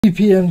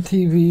EPM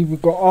TV,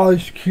 we've got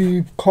Ice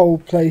Cube,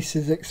 Cold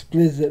Places,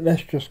 Explicit.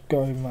 Let's just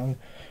go, man.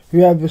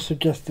 Whoever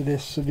suggested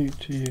this, salute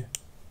to you.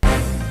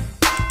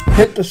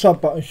 Hit the sub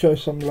button, show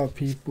some love,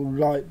 people.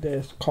 Like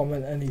this,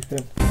 comment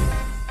anything. To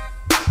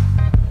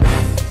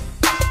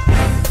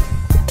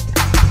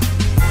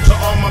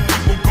all my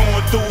people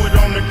going through it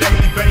on a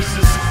daily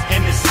basis,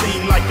 and it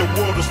seems like the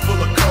world is full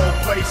of cold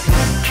places.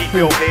 Keep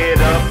your head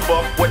up,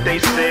 fuck what they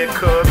said,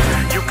 cuz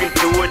you can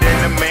do it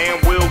and the man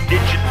will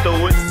get you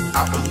through it.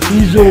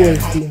 He's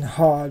always been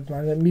hard,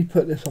 man. Let me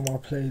put this on my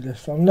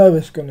playlist. I know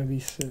it's gonna be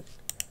sick.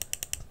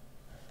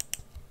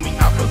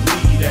 I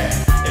believe that.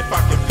 If I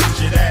can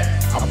picture that,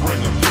 I'll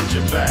bring a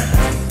picture back.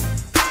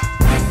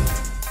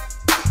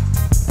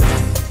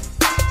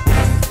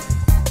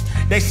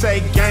 They say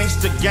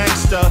gangsta,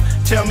 gangsta,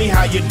 tell me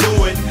how you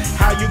do it,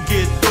 how you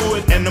get through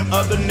it, and them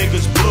other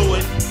niggas blew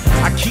it.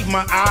 I keep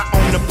my eye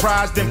on the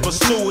prize, then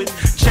pursue it,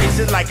 chase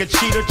it like a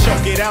cheetah,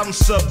 choke it out and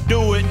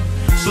subdue it.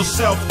 So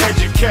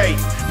self-educate,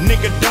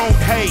 nigga don't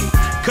hate,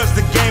 cause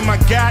the game I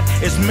got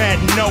is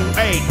Madden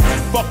 08.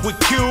 Fuck with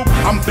Cube,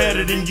 I'm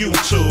better than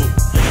YouTube.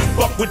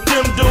 Fuck with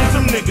them dudes,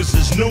 them niggas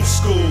is new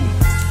school.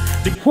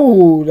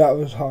 Ooh, that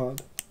was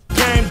hard.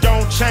 Game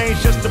don't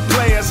change, just the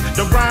players.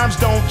 The rhymes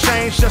don't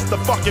change, just the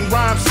fucking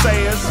rhyme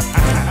sayers.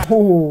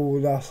 Ooh,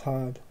 that's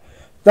hard.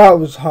 That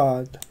was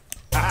hard.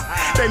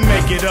 They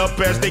make it up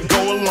as they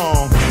go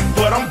along,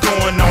 but I'm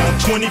going on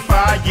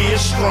 25 years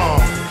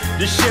strong.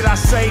 The shit I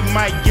say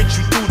might get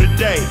you through the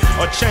day,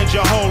 or change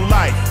your whole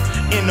life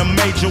in a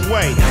major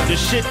way. The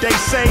shit they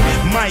say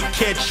might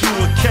catch you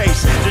a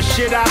case. The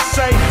shit I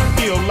say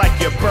feel like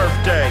your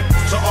birthday.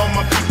 To all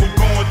my people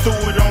going through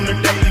it on a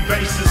daily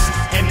basis,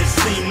 and it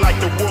seems like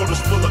the world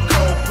is full of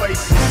cold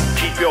places.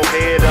 Keep your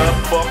head up,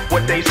 fuck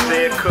what they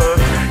said,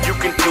 cuz you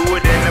can do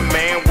it and the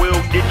man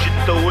will get you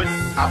through it.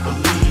 I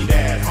believe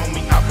that,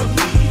 homie, I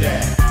believe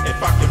that. If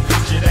I can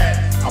picture that,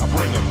 I'll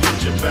bring a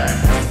picture back.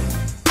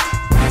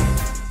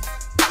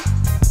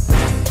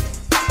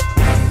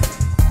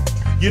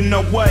 You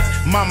know what?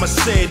 Mama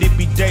said it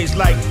be days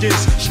like this,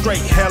 straight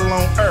hell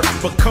on earth,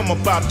 but come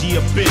about the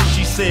abyss.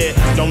 She said,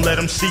 don't let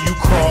them see you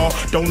crawl,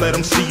 don't let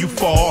them see you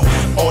fall.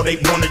 All they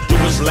wanna do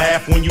is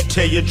laugh when you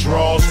tear your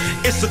drawers.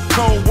 It's a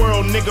cold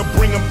world, nigga,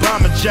 bring a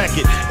bomber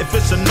jacket. If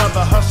it's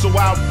another hustle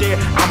out there,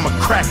 I'ma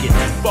crack it.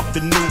 Fuck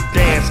the new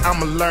dance,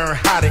 I'ma learn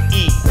how to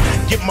eat.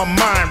 Get my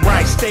mind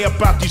right, stay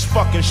about these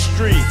fucking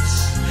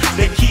streets.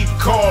 They keep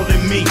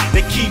calling me,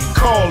 they keep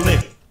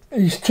calling.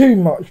 He's too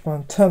much,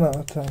 man. 10 out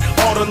of 10.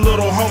 All the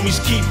little homies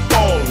keep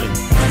falling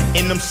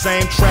in them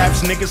same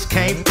traps niggas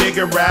can't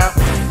figure out.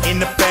 In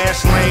the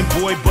fast lane,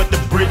 boy, but the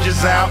bridge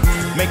is out.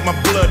 Make my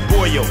blood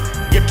boil,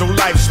 get your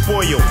life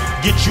spoiled.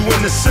 Get you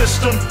in the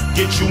system,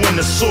 get you in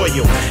the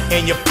soil.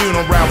 And your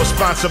funeral was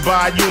sponsored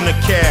by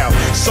Unical.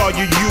 Saw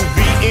you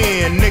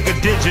UVN, nigga,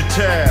 digital.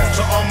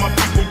 To all my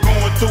people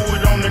going through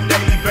it on a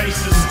daily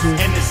basis,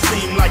 and it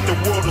seems like the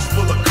world is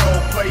full of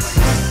cold places.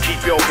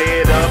 Keep your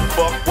head up,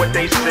 fuck what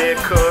they said,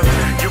 cuz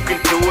you can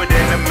do it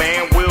and the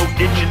man will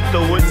get you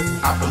through it.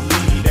 I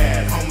believe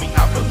that, homie,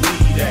 I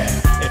believe that.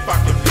 If I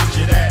can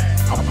picture that,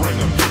 I'll bring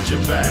a picture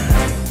back.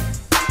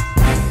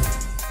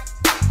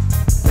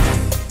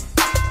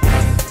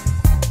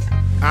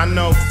 I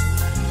know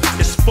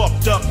it's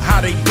fucked up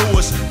how they do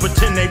us,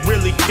 pretend they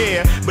really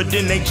care, but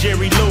then they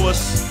Jerry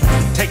Lewis.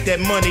 Take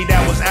that money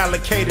that was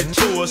allocated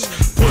to us,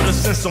 put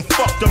us in some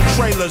fucked up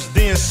trailers,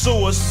 then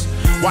sue us.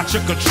 Watch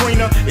a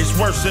Katrina, it's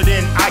worse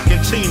than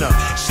Argentina.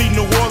 See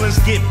New Orleans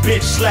get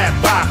bitch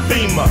slapped by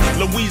FEMA.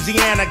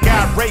 Louisiana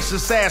got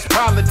racist ass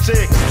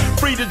politics.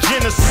 Free the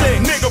Gen 6,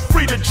 nigga,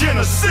 free the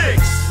Gen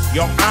 6.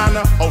 Your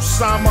Honor,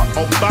 Osama,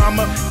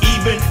 Obama,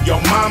 even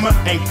your mama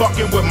ain't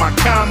fucking with my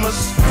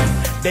commas.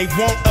 They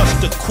want us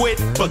to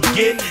quit,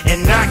 forget,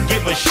 and not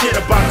give a shit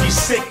about these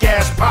sick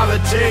ass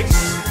politics.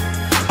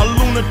 A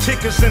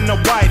lunatic is in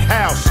the White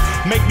House,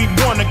 make me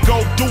wanna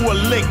go do a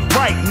lick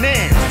right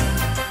now.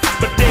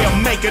 But they'll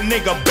make a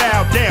nigga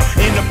bow down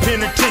in the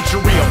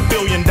penitentiary, $1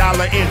 billion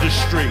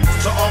industry.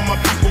 To all my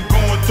people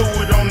going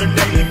through it on a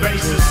daily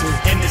basis,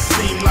 and it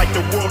seems like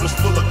the world is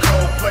full of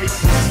cold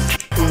places.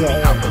 Homie,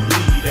 I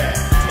believe that.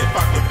 If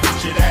I can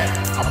picture that,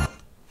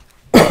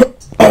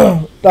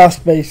 That's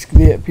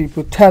basically it,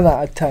 people. 10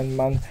 out of 10,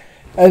 man.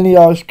 Any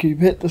Ice Cube,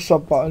 hit the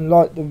sub button,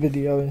 like the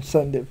video, and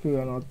send it through,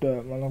 and I'll do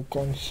it, man. I'm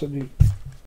gone. Salute.